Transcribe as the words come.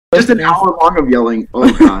Just an hour long of yelling.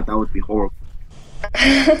 Oh god, that would be horrible.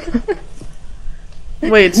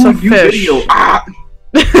 Wait, so fish. Video. Ah!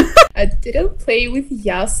 I didn't play with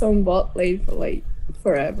Yasuo on bot lane for like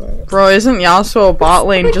forever. Bro, isn't Yasuo bot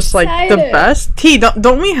lane just like the best? T,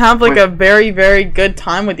 don't we have like a very, very good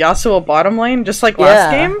time with Yasuo bottom lane, just like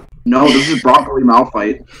last game? No, this is broccoli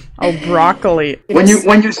Malphite. Oh, broccoli. When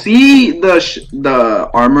you see the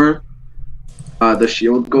armor, the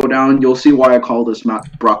shield go down, you'll see why I call this map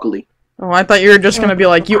broccoli. Oh, I thought you were just gonna be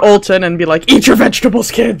like, you ult in and be like, eat your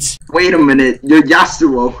vegetables, kids! Wait a minute, you're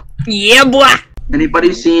Yasuo. Yeah, boy!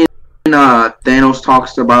 Anybody seen Thanos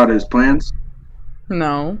talks about his plans?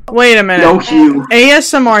 No. Wait a minute. No, Hugh.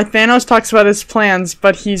 ASMR, Thanos talks about his plans,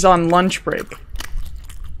 but he's on lunch break.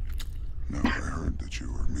 No, I heard that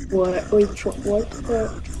you were meeting. What? Wait, what?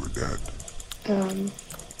 That you were dead.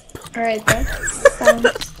 Alright, that sounds...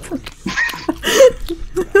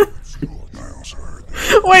 I also heard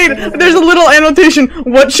that. Wait, there's a little annotation.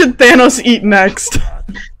 What should Thanos eat next?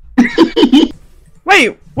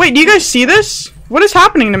 Wait, do you guys see this? What is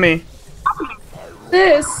happening to me?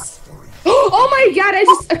 This. Oh my god, I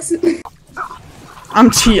just accidentally... I'm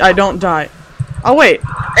T, I don't die. Oh wait.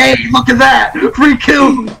 Hey, look at that! Free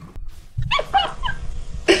kill!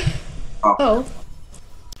 Oh.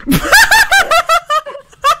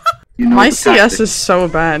 You know My the CS tactic. is so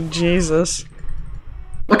bad, Jesus.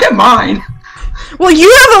 Look at mine! Well, you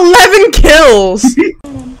have 11 kills!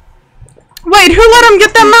 Wait, who let him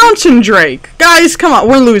get that mountain drake? Guys, come on,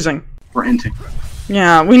 we're losing. We're inting.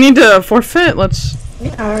 Yeah, we need to forfeit, let's... We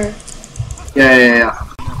are. Yeah.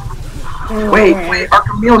 Wait, our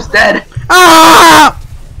Camille's dead! Ah!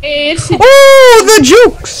 It's... Oh, the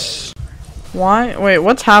jukes! Why? Wait,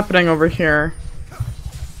 what's happening over here?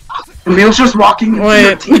 Camille's just walking into your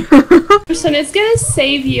Wait. team. Person, it's gonna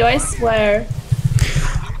save you, I swear.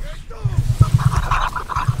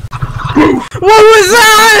 What was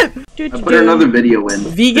that? I put another video in.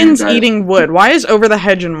 Vegans eating wood. Why is over the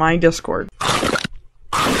hedge in my Discord?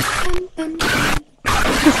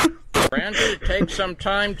 Brandy takes some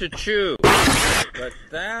time to chew, but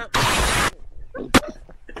that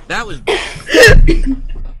was.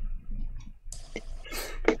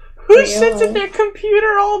 Who sits at their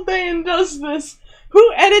computer all day and does this?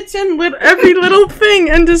 Who edits in every little thing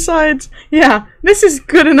and decides, yeah, this is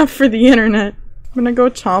good enough for the internet? I'm gonna go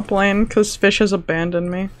top lane because Fish has abandoned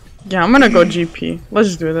me. Yeah, I'm gonna go GP.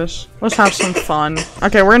 Let's do this. Let's have some fun.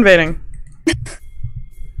 Okay, we're invading.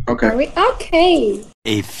 Okay. Are we? Okay.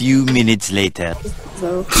 A few minutes later.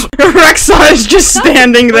 So. Rexa is just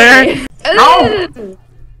standing there. No!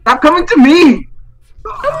 Stop coming to me!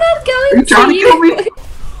 I'm not Are going you trying to kill me? Thank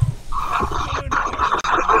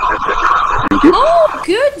you. Oh,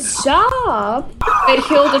 good job! Wait,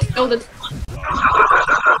 healed it.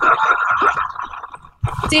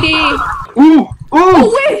 Did he? Ooh!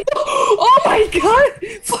 Oh wait! Oh my god!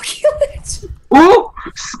 Fuck you! Ooh!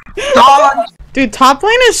 Stop! Dude, top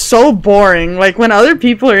lane is so boring. Like, when other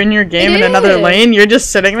people are in your game in another lane, you're just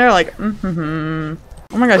sitting there like, Oh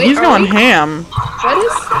my god, Wait, he's going ham. What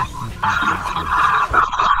is?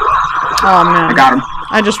 Oh man. I got him.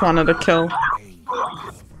 I just wanted to kill.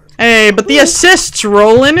 Hey, but the assist's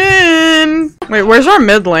rolling in! Wait, where's our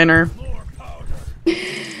mid laner?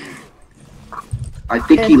 I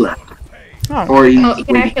think he left. Oh. Or he. Oh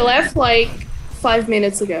yeah, he left like 5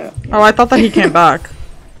 minutes ago. Oh, I thought that he came back.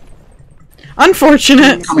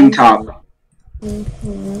 Unfortunate. Coming top.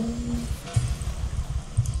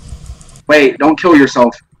 Wait, don't kill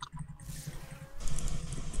yourself.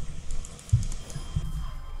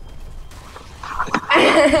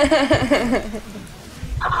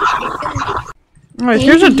 Wait,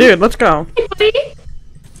 here's a dude. Let's go.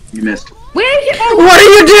 You missed. Where are you? What are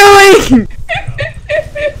you doing?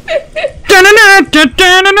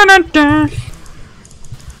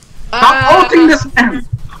 Stop ulting this man!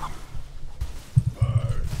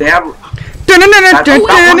 They have.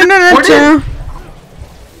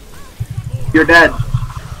 You're dead.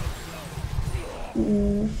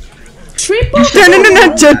 Triple.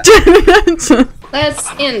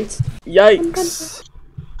 Let's int. Yikes.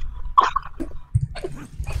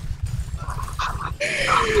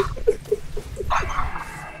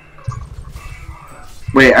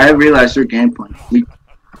 Wait, I realized your game plan.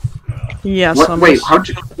 Yes. What? Wait, how'd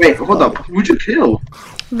you? Wait, hold up. Who'd you kill?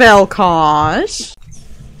 Vel'Koz.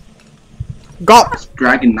 Gop.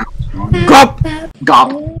 Dragon now. Gop.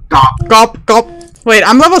 Gop. Gop. Gop. Gop. Wait,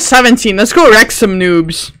 I'm level 17. Let's go wreck some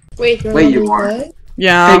noobs. Wait, Wait, you are. what?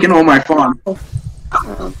 Yeah. Taking all my farm. You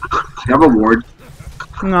have a ward.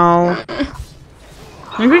 No.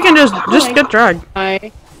 I think we can just get dragged.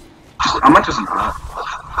 I. How much is it?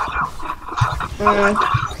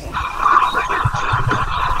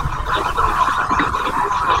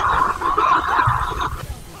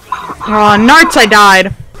 Oh, Narts, I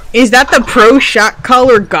died. Is that the pro shot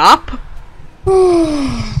color GOP?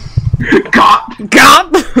 GOP!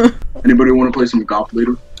 GOP! Anybody want to play some GOP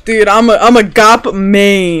later? Dude, I'm a GOP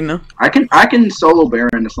main. I can solo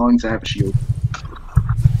Baron as long as I have a shield.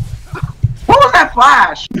 What was that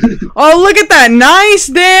flash? Oh, look at that. Nice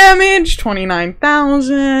damage.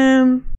 29,000.